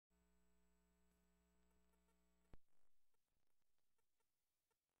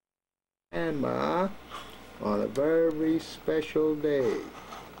Grandma on a very special day.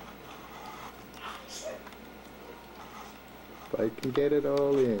 If I can get it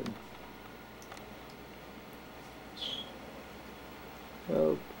all in.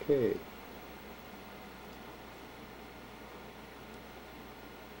 Okay.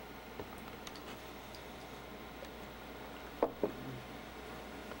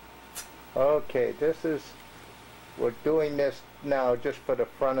 Okay, we're doing this now just for the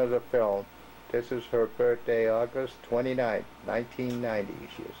front of the film. This is her birthday, August 29th, 1990.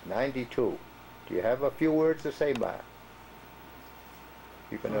 She is 92. Do you have a few words to say, Ma?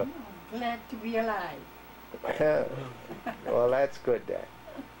 You gonna... Glad to be alive. Well, that's good then.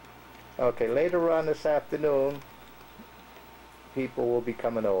 Okay, later on this afternoon, people will be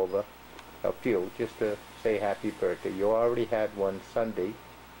coming over, a few, just to say happy birthday. You already had one Sunday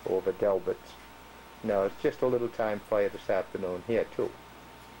over Delbert's. No, it's just a little time for you this afternoon here too.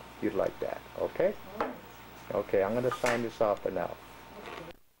 You'd like that, okay? Okay, I'm going to sign this off for now.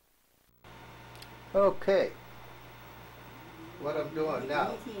 Okay. What I'm doing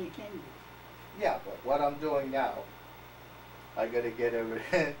now. Yeah, but what I'm doing now, I got to get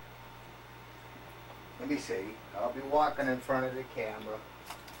everything. Let me see. I'll be walking in front of the camera,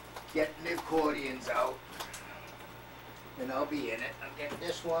 getting the accordions out, and I'll be in it. I'll get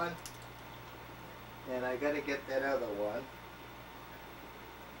this one, and I got to get that other one.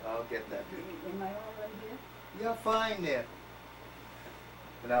 I'll get that. Am I all right here? You're fine there.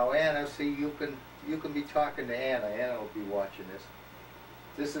 Now, Anna, see, you can be talking to Anna. Anna will be watching this.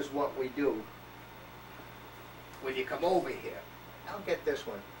 This is what we do when you come over here. I'll get this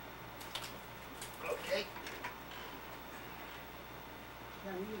one. Okay.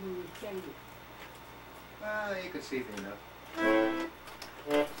 Now you can Well, you can see me enough.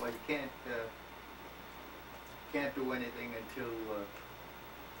 Well, you can't do anything until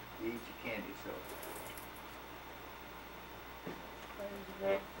you eat your candy, so.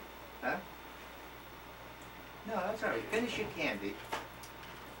 Huh? No, that's all right. Finish your candy.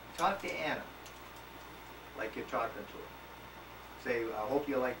 Talk to Anna like you're talking to her. Say, I hope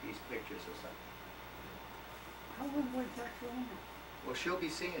you like these pictures or something. How long was that for Anna? Well, she'll be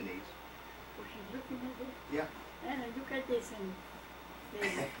seeing these. Oh, she's looking at it? Yeah. Anna, look at this and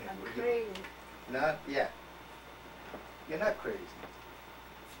say, I'm crazy. Not yet. You're not crazy.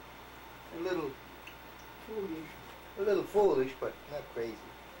 A little foolish, but not crazy.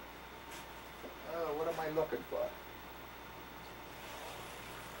 What am I looking for?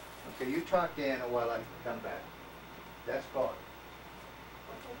 Okay, you talk to Anna while I come back. That's gone.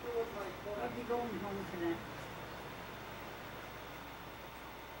 I'll be going home tonight.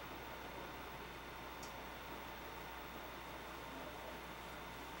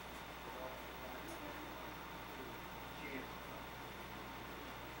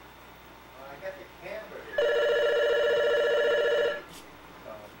 I got the camera here.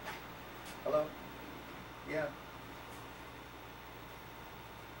 Hello? Yeah.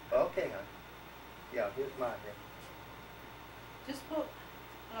 Okay, hon. Yeah, here's mine here. Just pull.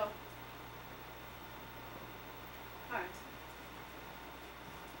 Hello. Hi.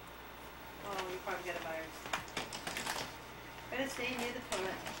 Oh, you probably got a virus. Better stay near the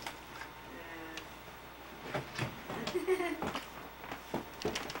toilet.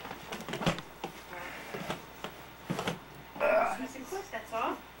 Missing quick, that's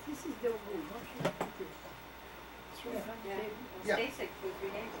all. This is the room. What should I put this? Yeah. Stay sick for 3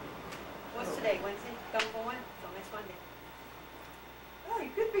 days. What's today? Wednesday? Don't go in till next Monday. Oh, you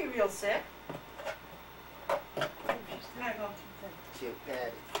could be real sick. Gotta go. She'll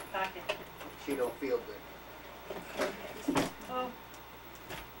Patty. Doctor. She don't feel good. Oh.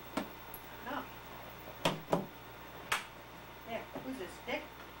 No. There. Who's this? Dick?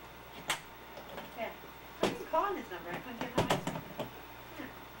 Yeah. I can call this number. I couldn't get my answer.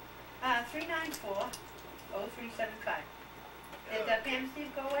 Yeah. 394-0375. Did Pam and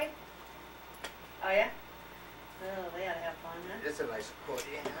Steve go away? Oh, yeah? Oh, they ought to have fun, huh? It's a nice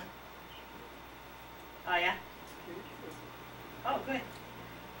accordion, huh? Oh, yeah? Oh, good.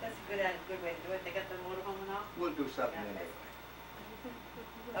 That's a good way to do it. They got the motorhome and all? We'll do something Yeah. anyway.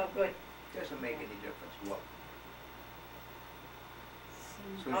 Oh, good. Doesn't make any difference what.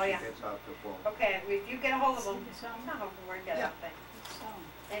 As soon Oh, as yeah. she gets off the phone. Okay, if you get a hold of them, See the song? it's not home from work yet, I Yeah. don't think. What song?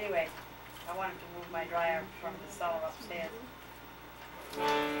 Anyway, I wanted to move my dryer from the cellar upstairs.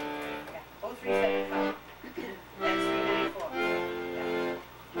 Yeah, 0375. That's 394.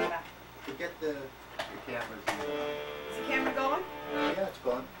 Yeah. Back. Forget the cameras. Is the camera going? Yeah, it's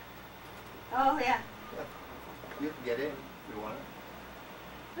gone. Oh, yeah. You can get in if you want it.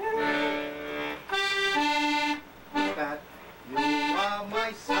 Pat, you are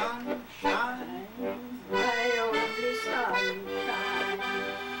my sunshine.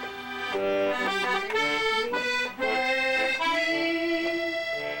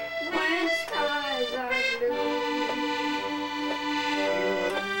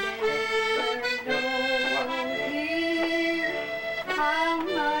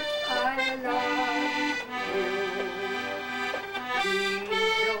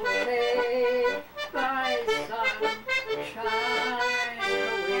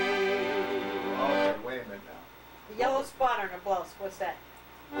 spot on her blouse, what's that?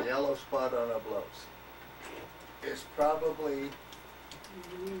 Yellow spot on her blouse. It's probably Do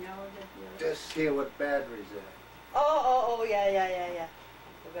you know that you're... just here with batteries in it. Oh, yeah.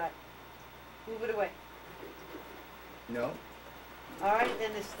 Forgot. Move it away. No? All right, then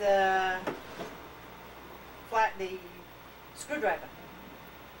it's the screwdriver.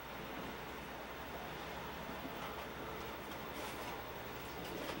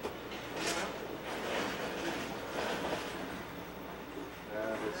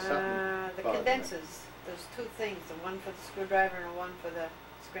 There's something The bothering me. condensers. There's two things, the one for the screwdriver and one for the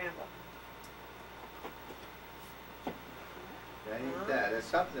scrambler. That ain't that. There's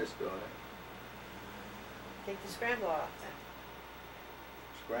something that's doing it. Take the scrambler off then.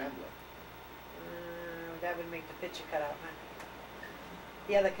 Scrambler. That would make the picture cut out, huh?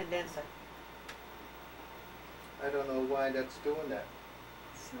 The other condenser. I don't know why that's doing that.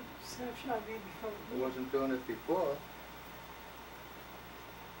 So shall be before... It wasn't doing it before.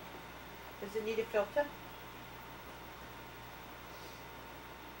 Does it need a filter?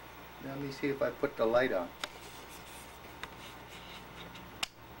 Let me see if I put the light on.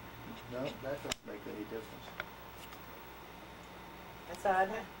 No, that doesn't make any difference. That's odd,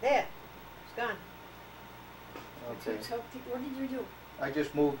 huh? There. It's gone. Okay. So what did you do? I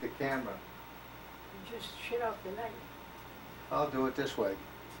just moved the camera. You just shut off the light. I'll do it this way.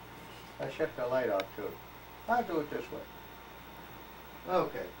 I shut the light off too. I'll do it this way.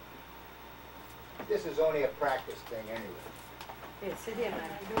 Okay. This is only a practice thing anyway. Here, sit here, I man.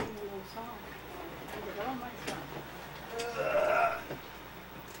 don't know no song. I did all my songs.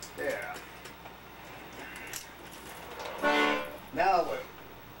 There. Now what?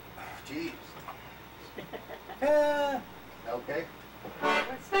 Jeez. Okay.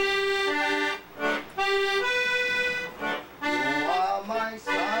 What's that? You are my Do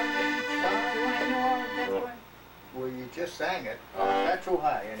sunshine. I know that one? Well, you just sang it. Not too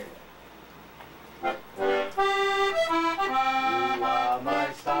high, anyway. You are my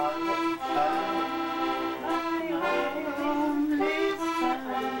sunshine.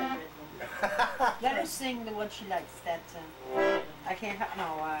 Let her sing the one she likes. That I can't help. No.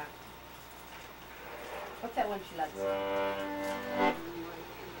 What's that one she likes?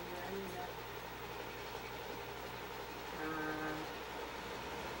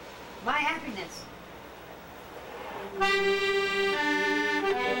 My Happiness.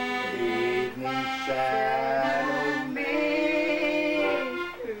 Evening shadow Mystery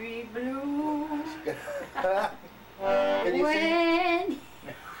blue. Can you sing? When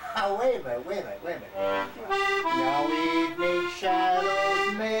Oh, wait a minute. Now evening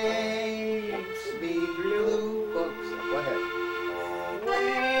shadows makes me blue. Oops, go ahead.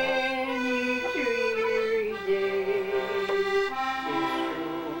 when each weary day is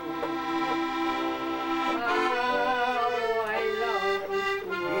through, how I long to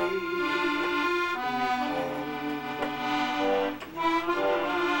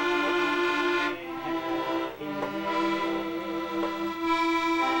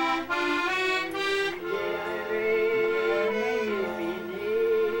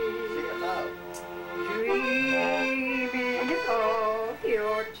Sing it loud. dreaming of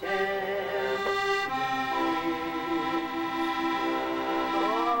your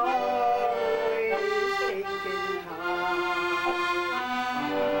always thinking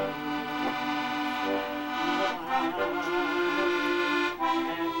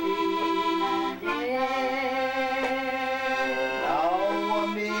Now a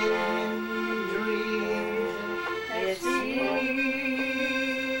million dreams. it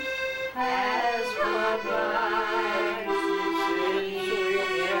seems has gone by since we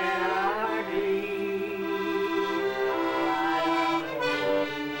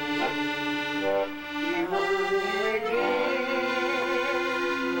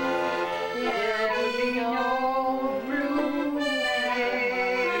There'll be no blue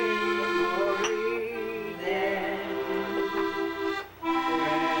memory then.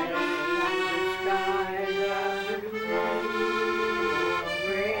 When the skies are blue or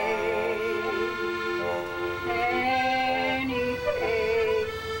gray, any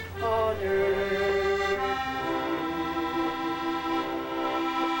place on earth,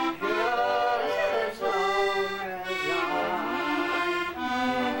 just as long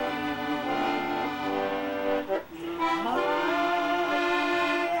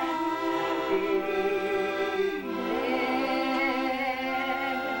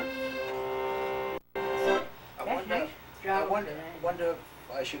as I wonder if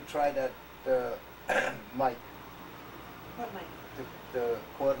I should try that mic, What mic? the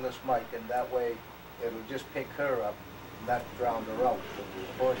cordless mic, and that way it'll just pick her up, not drown her out with the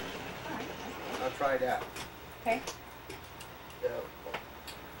recording. I'll try that. Okay.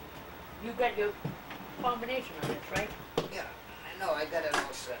 You got your combination on this, right? Yeah, I know, I got it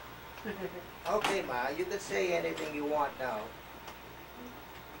all set. Okay, Ma, you can say anything you want now.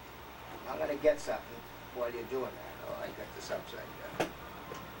 I'm gonna get something while you're doing that. Oh, I got this upside down.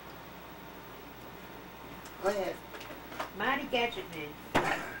 Go ahead. Marty Gadget Man.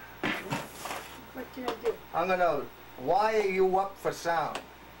 What can I do? I'm gonna wire you up for sound.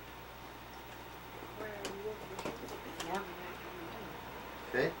 Where are you looking?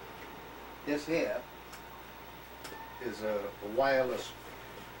 Yeah. See? This here is a wireless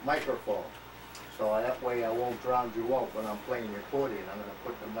microphone. So that way I won't drown you out when I'm playing your accordion. I'm gonna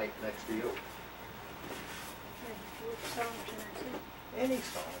put the mic next to you. Okay, what song can I sing? Any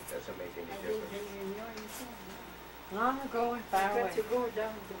song, doesn't make any I didn't difference. hear you know anything. Long ago and far I away. got to go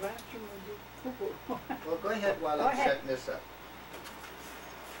down to the bathroom and do poo-poo. Well, go ahead while Go I'm ahead. setting this up.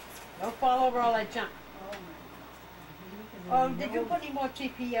 Don't fall over all that junk. Oh, my Oh, did you put any more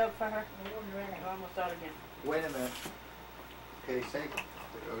TP out for her? God. We're almost out again. Wait a minute. Okay, say,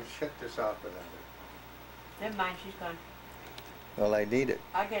 shut this off for that. Never mind, she's gone. Well, I need it.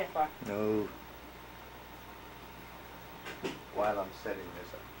 I'll get it for her. No. While I'm setting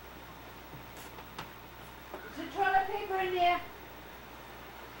this up. Is there toilet paper in there?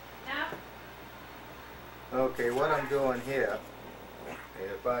 No? Okay, what I'm doing here,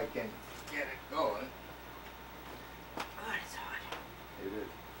 if I can get it going, Oh, it's hot. it is.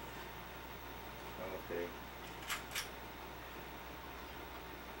 Okay.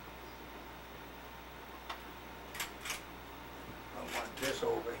 I want this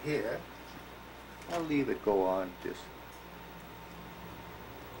over here. I'll leave it go on just.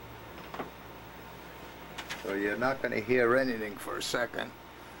 So you're not going to hear anything for a second.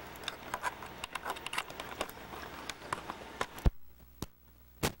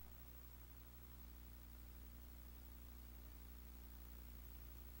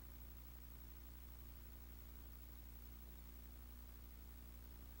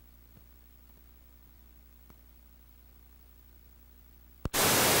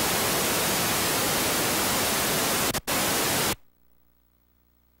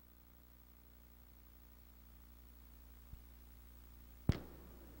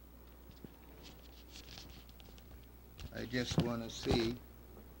 I just want to see.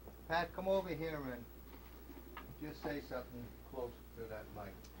 Pat, come over here and just say something close to that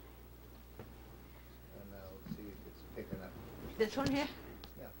mic. And I'll see if it's picking up. This one here?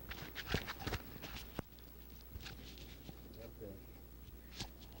 Yeah. Okay.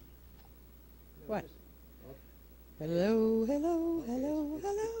 What? Just- Hello, hello, okay, hello, it's-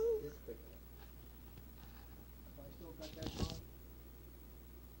 hello. it's picking up. Have I still got that going?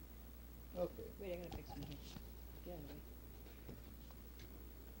 Okay. Wait, I'm gonna fix some here. Get out of the way.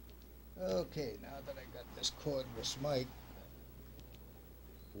 Okay, now that I got this cordless mic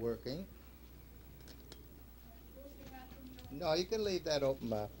working. No, you can leave that open,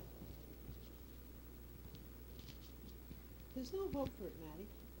 Ma. There's no hope for it, Matty.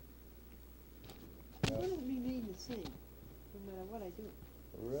 No. I'm going to remain the same, no matter what I do.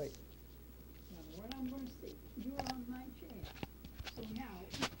 Right. Now, what I'm going to say, you're on my chair. So now,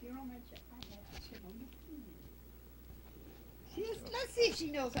 if you're on my chair, I have to sit on the piano. Let's see if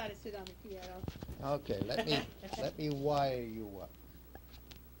she knows how to sit on the piano. Okay, let me wire you up.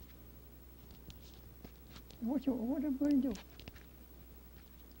 What am I going to do?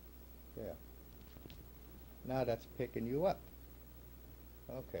 Yeah. Now that's picking you up.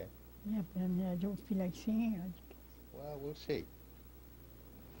 Okay. Yeah, but I don't feel like singing. Well, we'll see.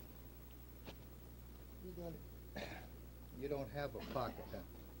 You don't have a pocket, huh?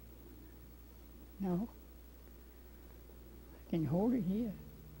 No. I can hold it here.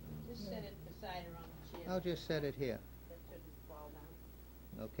 Just set it beside her on the chair. I'll just set it here. That shouldn't fall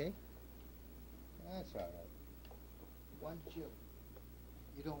down. Okay? That's all right. Once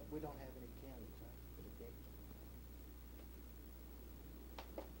we don't have any candles, huh, for the cake?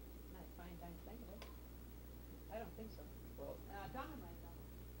 Not a fine time thing, though. I don't think so. Well, Donna might know.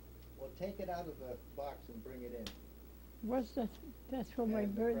 well, take it out of the box and bring it in. What's that? That's for my As a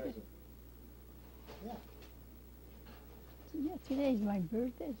birthday? present. Yeah. Yeah, today's my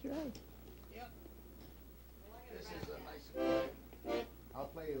birthday, that's right. This is a nice play. I'll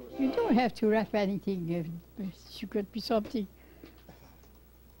play you a You song. don't have to wrap anything. It could be something.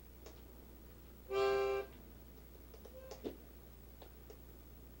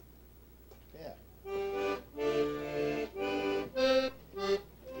 Yeah.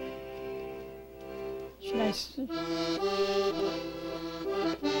 Should I?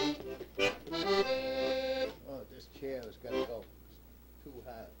 Oh, this chair has got to go too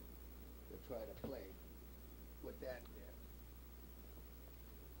high to try to play with that there.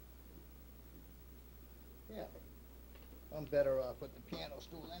 I'm better off with the piano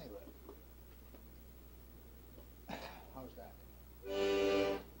stool anyway. How's that?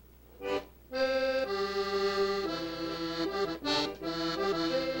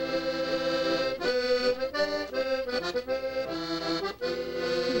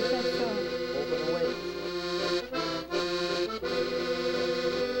 Over the way.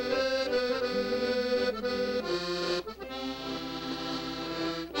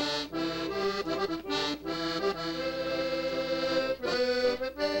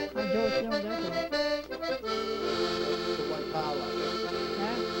 I don't know that one. The one power.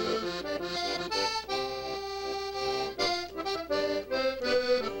 Huh?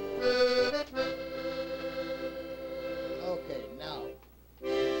 Okay, now.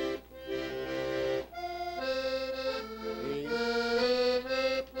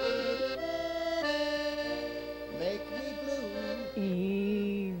 Make me blue.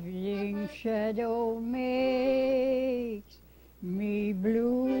 Evening shadow makes me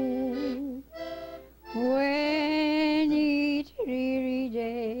blue when each dreary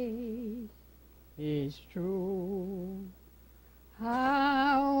day is through.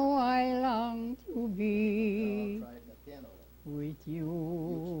 How I long to I'll be try it in the piano. with You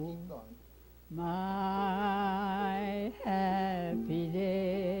you, keep going. my happy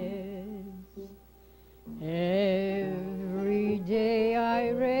days. Every day I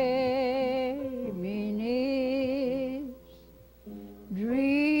reminisce,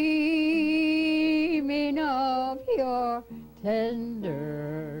 dreaming of your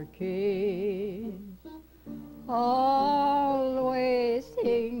tender kiss, always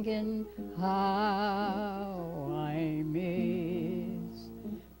thinking how I miss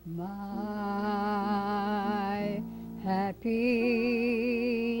my happiness.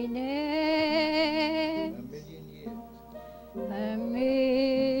 A million years. A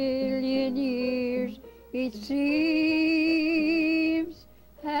million years it seems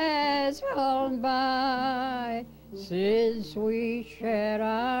has gone by since we shared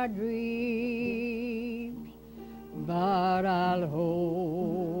our dreams, but I'll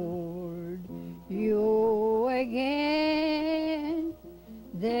hold you again.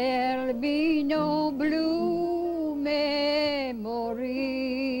 There'll be no blue memory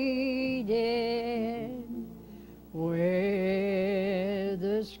then, where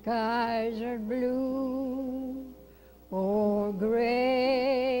the skies are blue or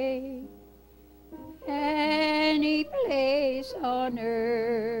gray. Any place on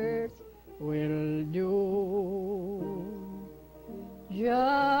earth will do,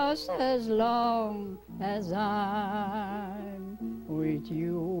 just as long as I'm with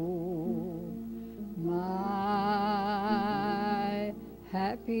you, my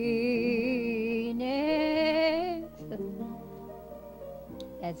happiness.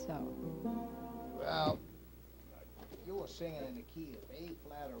 That's all. Well, you were singing in the key of A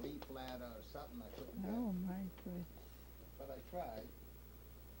flat or E flat or something I couldn't get, Oh my goodness. but I tried.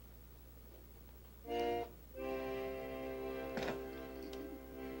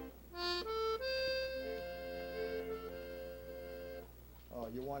 Oh,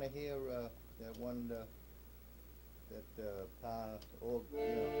 you want to hear that one, that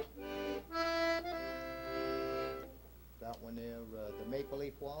one there, the Maple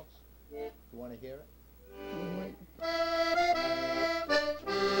Leaf Waltz? You want to hear it?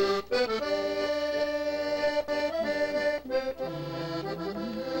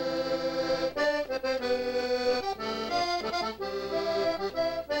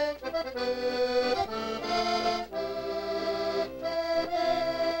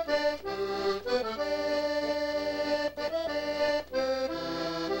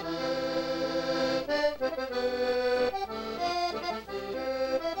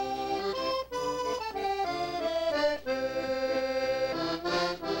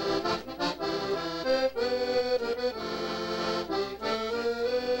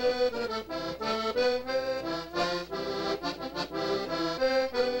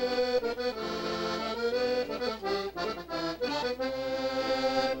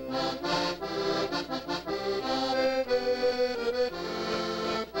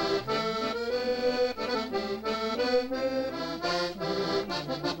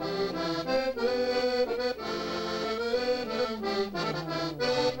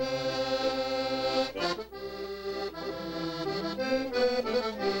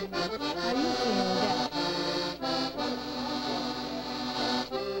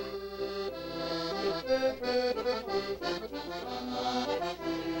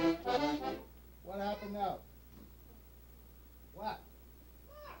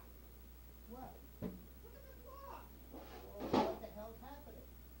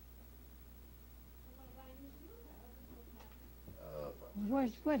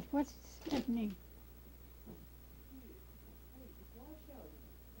 What's happening?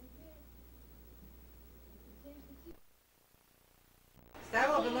 Start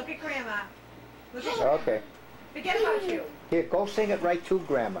over, look at Grandma. Look at Okay. Forget about you. Here, go sing it right to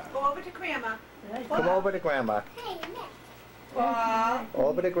Grandma. Go over to Grandma. Come over to Grandma. Paul.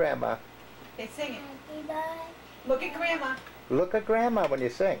 Over to Grandma. Okay, sing it. Look at Grandma. Look at Grandma when you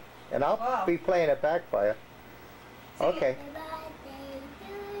sing. And I'll Wow. be playing it back for you. Sing it. Okay.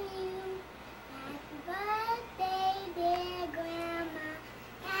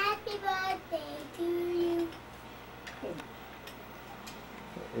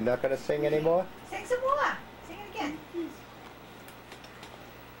 You're not going to sing anymore? Sing some more. Sing it again.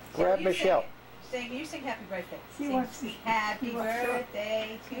 Grab You Michelle. Sing, you sing happy birthday. She Sing wants to- happy she wants to-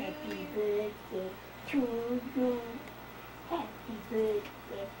 birthday to Happy you. birthday to you. Happy birthday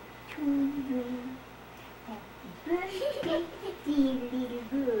to you. Happy birthday, dear little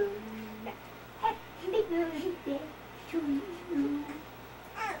girl. Happy birthday to you.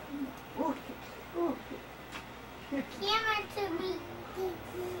 Okay, okay.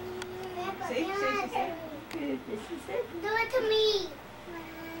 See? Good, this is it. Do it to me.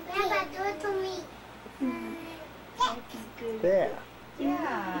 Grandpa, do it to me. Happy birthday. There.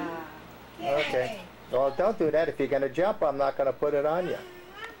 Yeah. Okay. Well, don't do that. If you're going to jump, I'm not going to put it on you.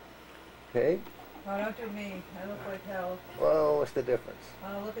 Okay? Oh, don't do me. I look like hell. Well, what's the difference?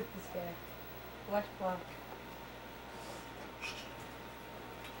 Oh, look at this guy. Watch Bob.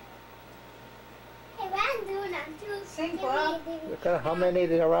 Hey, what I'm doing, I'm doing. Sing, Bob. Look at how many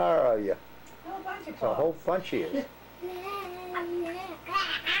there are of you. Oh, a bunch of It's a whole Bobs. bunch of you.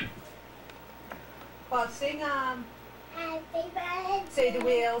 Bob, sing, Happy birthday. say the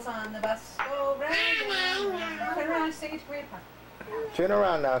wheels on the bus go round and round. Turn around and sing it to Grandpa. Turn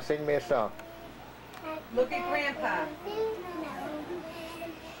around now. Sing me a song. Look at Grandpa.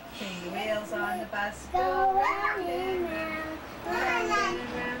 Sing the wheels on the bus go Go round and round. Round and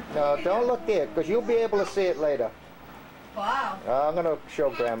round. No, don't look there, because you'll be able to see it later. Wow. I'm going to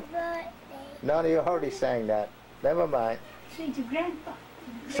show Grandma. No, you already sang that. Never mind. Sing to Grandpa.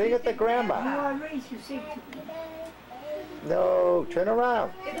 Sing it to You Grandma. are raised to sing to me. No, turn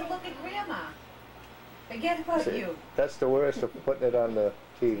around. Get a look at Grandma. Forget about See, you. that's the worst of putting it on the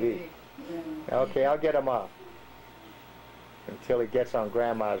TV. Okay, I'll get him off. Until he gets on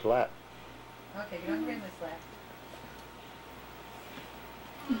Grandma's lap. Okay, get on Grandma's lap.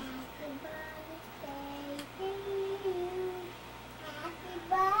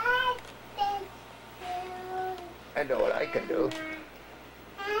 I know what I can do.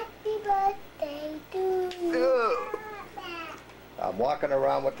 Happy birthday to you. Ugh. I'm walking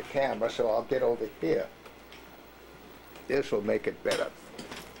around with the camera, so I'll get over here. This will make it better.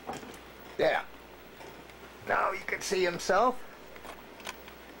 There. Now you can see himself.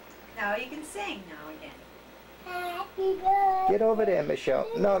 Now you can sing now again. Happy birthday. Get over there, Michelle.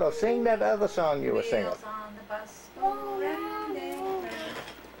 No, sing that other song you were singing. Wheels on the bus go round and round,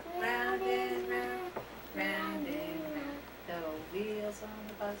 round and round, round and round. The wheels on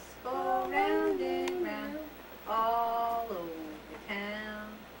the bus go round and round, all over town.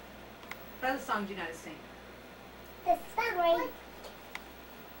 What other song do you know how to sing? The subway.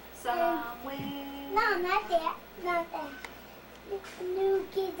 Somewhere. No, not that. Not that. The new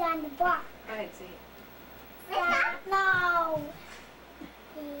kids on the block. Go ahead, sing it. No.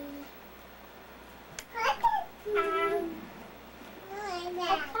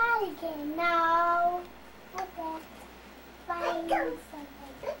 A cardigan. No. Okay. Fine.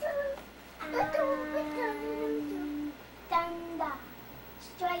 Thunder.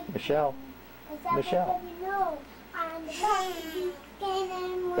 Straight. Michelle. Michelle. No. On the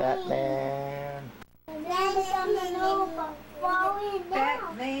back. Batman. And then something over. Falling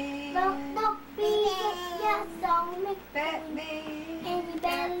down. Batman. Don't be just on me. Batman. And you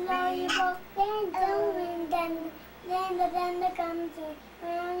better know you both stand and then the thunder comes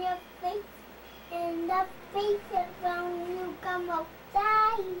around your face. And the face around you come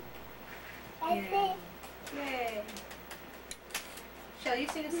outside. That's Yeah. it. Yay. Shall you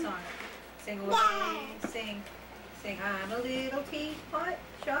sing a song? Sing away, sing. I'm a little teapot,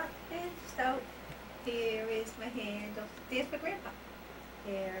 short and stout. Here is my handle. Dance for Grandpa.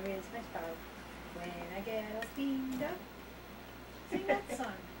 Here is my spout. When I get all steamed up. Sing that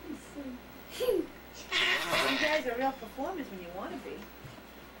song. You guys are real performers when you want to be.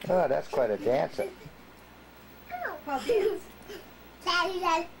 Oh, that's quite a dancer. Well, dance. Daddy,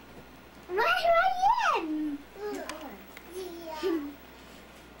 Daddy. Where are you?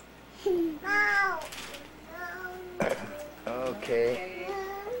 No. Okay, Okay.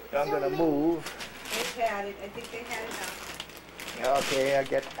 I'm gonna move. They've had it. I think they had enough. Okay, I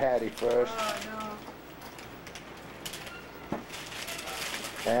get Patty first. Oh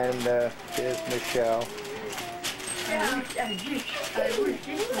no. And here's Michelle. I wish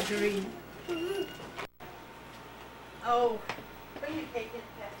this was green. Oh. Bring your cake in,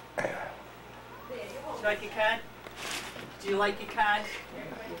 Pat. Do you like your card? Do you like your card?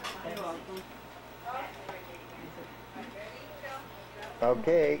 You're welcome.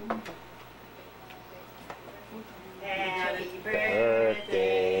 Okay. Happy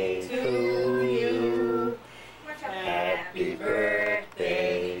Birthday to you. Happy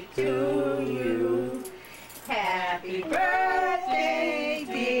birthday to you. Happy birthday,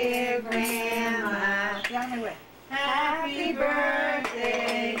 dear Grandma. Happy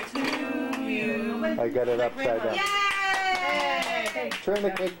birthday to you. I got it upside down. Yay! Turn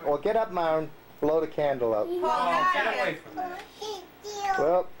the cake, or get up, Myron. Blow the candle out. Oh, get away from that.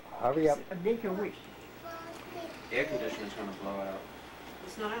 Well, hurry up. Make a wish. Air conditioner's gonna blow out.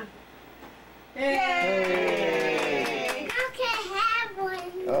 It's not on. Hey. I can have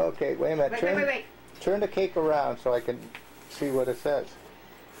one. Okay, wait a minute. Wait. Turn the cake around so I can see what it says.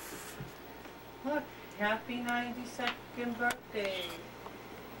 Look, happy 92nd birthday.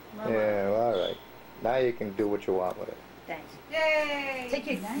 Mama. Yeah, well, all right. Now you can do what you want with it. Thanks. Yay! Take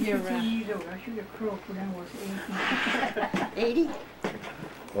it. 92 years old. I should have croaked when I was 80. 80?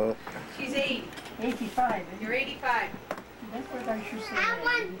 Well, She's 80. 85. You're 85. That's what I should say. I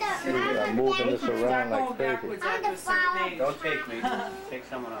want the. I'm moving this around Start like going crazy. backwards after a certain age. Don't take me. Take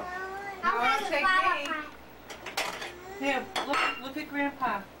someone else. I want the Take flower me. pot. Here, look at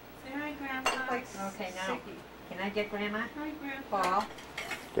Grandpa. Say hi, Grandpa. Okay, now. Can I get Grandma? Hi, Grandpa. Paul.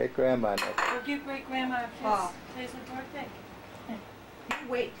 Get Grandma next. Go give great grandma a kiss. Paul. Today's her birthday.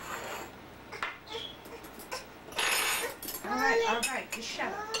 Wait. All right. Just shut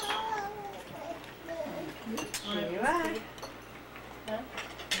up. There you are.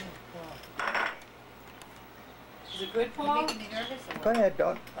 Is it good, You're Paul? making me nervous. Go ahead,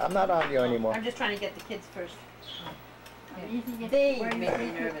 don't. I'm not on you anymore. I'm just trying to get the kids first. They make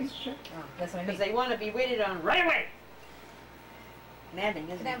me nervous. That's because they want to be waited on right away. Maddening,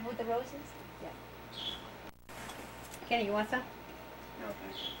 isn't it? with the roses? Kenny, you want some?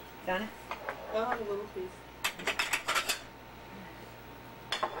 Okay. Donna? I'll have a little piece.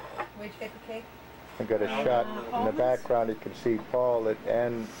 Where'd you get the cake? I got a shot in the background. You can see Paul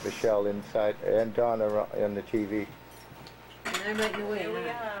and Michelle inside, and Donna on the TV. And I'm right in the way. Here we huh?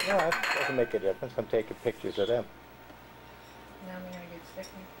 are. No, that doesn't make a difference. I'm taking pictures of them. Now I'm gonna get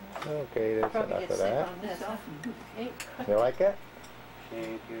sick. Okay, that's Probably enough get of sick that. on this. Huh? You like it? Thank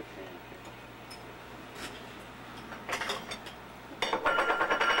you, thank you.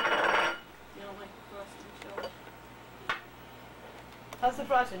 You don't like the frosting, Shelley? How's the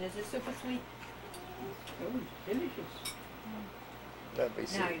frosting? Is it super sweet? Oh, delicious. Let me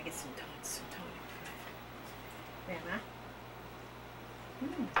see. Now you get some donuts. Grandma?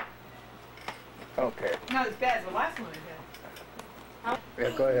 Okay. Not as bad as the last one I had.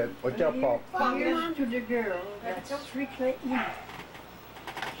 Yeah, go ahead. What's up, Paul? Here's to the girl that's strictly in it.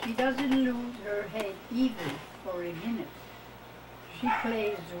 She doesn't lose her head even for a minute. She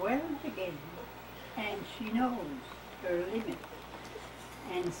plays well the game, and she knows her limit.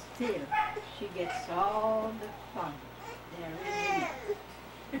 And still, she gets all the fun there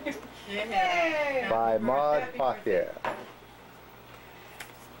is in it. Yay! By Maud Potier.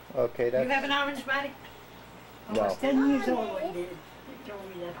 Okay, You have that's... an orange, Maddie? I was 10 years old when they told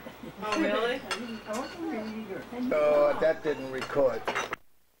me that. Oh, really? I wasn't really good. 10 years Oh, old. that didn't record.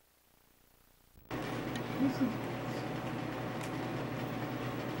 Listen.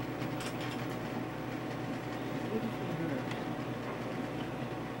 Beautiful girl.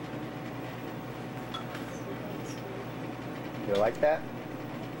 You like that?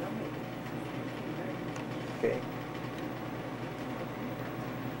 Lovely. Okay.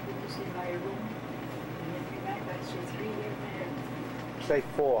 Did you see my room? And every night I see 3 years there. Say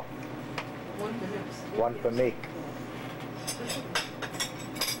 4. One for them. One for me.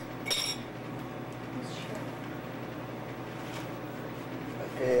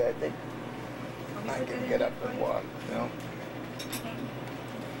 Okay, I think I can get up and walk. No.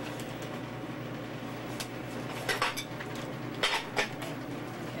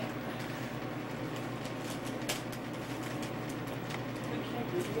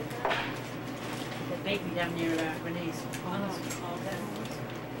 The bakery down near Renee's. Oh,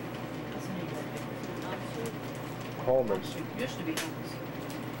 What's the name of that bakery? Coleman's. Used to be Homer's.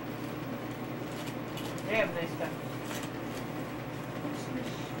 They have nice stuff.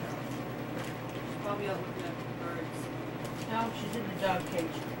 She's probably out looking at the birds. No, she's in the dog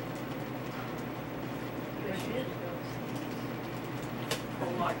cage. There she is.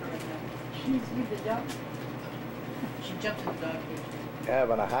 lock her in there. She's with the dog. She jumped in the dog cage.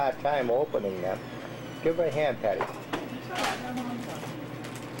 Having a hard time opening them. Give her a hand, Patty. It's all right, I'm on top.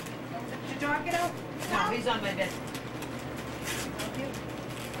 Did your dog get out? No, he's on my bed. Thank you.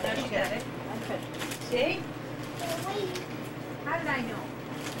 Now she got it. See? Wait. How did I know?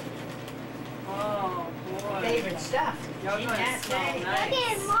 Oh, boy. Favorite stuff. You're Eat gonna that smell day. Look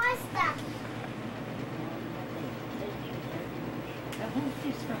nice. at more stuff. Now, who's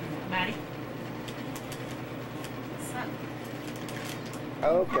this from? Maddie?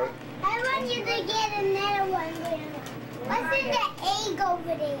 Okay. I want you to get another one there. What's in the egg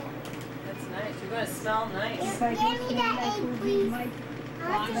over there? That's nice. You're gonna smell nice. Give If I me just that knew that egg, would be please. my...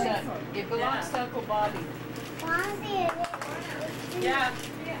 I'll Belongs see it. to- It belongs to Uncle Bobby. I'll see it. Yeah.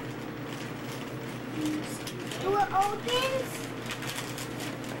 Do it opens?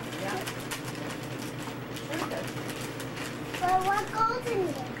 But what goes in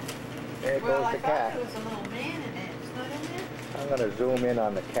there? There Well, goes I the thought cat. there was a little man in it. It's not in there? I'm going to zoom in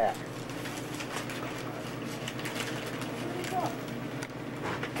on the cat. Where'd it go?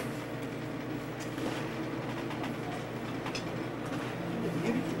 The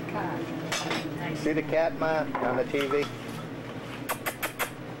beautiful car. Nice. See the cat, Ma, on the TV?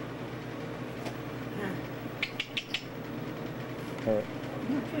 Looks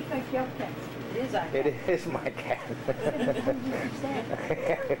just like your cat. It is our It is my cat.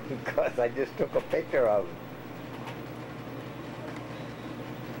 Because I just took a picture of him.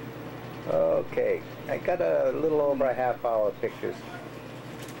 Okay, I got a little over a half hour of pictures.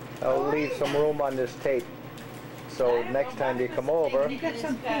 I'll leave some room on this tape. So next time you come over, You got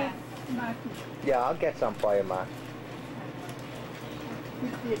some food, Martin? yeah, I'll get some for you, Ma.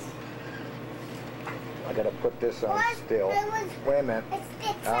 With this. I gotta put this on What? still. It was- Wait a minute. It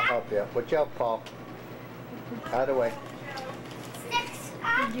sticks I'll up. help you. Watch out, Paul. Out of the way. Sticks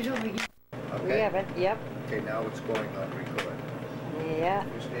up. Did you over here? Okay. it, yep, Okay, now it's going on record. yeah.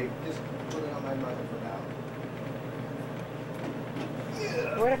 Just put it on my mother for now.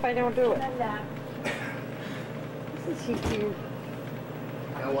 What if I don't do it? La la. Isn't she cute?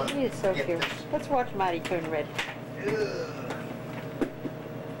 Now what? She is so Get cute. this. Let's watch Mighty turn red.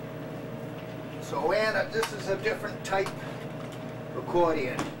 So Anna, this is a different type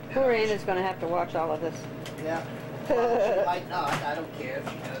accordion. Poor Anna's gonna have to watch all of this. Yeah. Well, she might not. I don't care if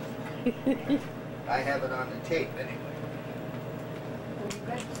she does. I have it on the tape anyway. You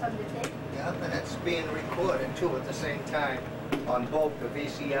got some to take? Yeah, and it's being recorded too at the same time on both the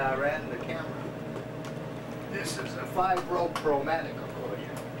VCR and the camera. This is a 5-row chromatic accordion.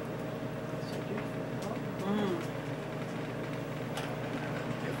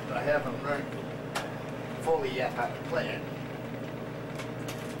 I haven't learned fully yet how to play it.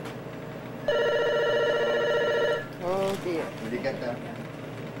 Oh dear. Did you get that?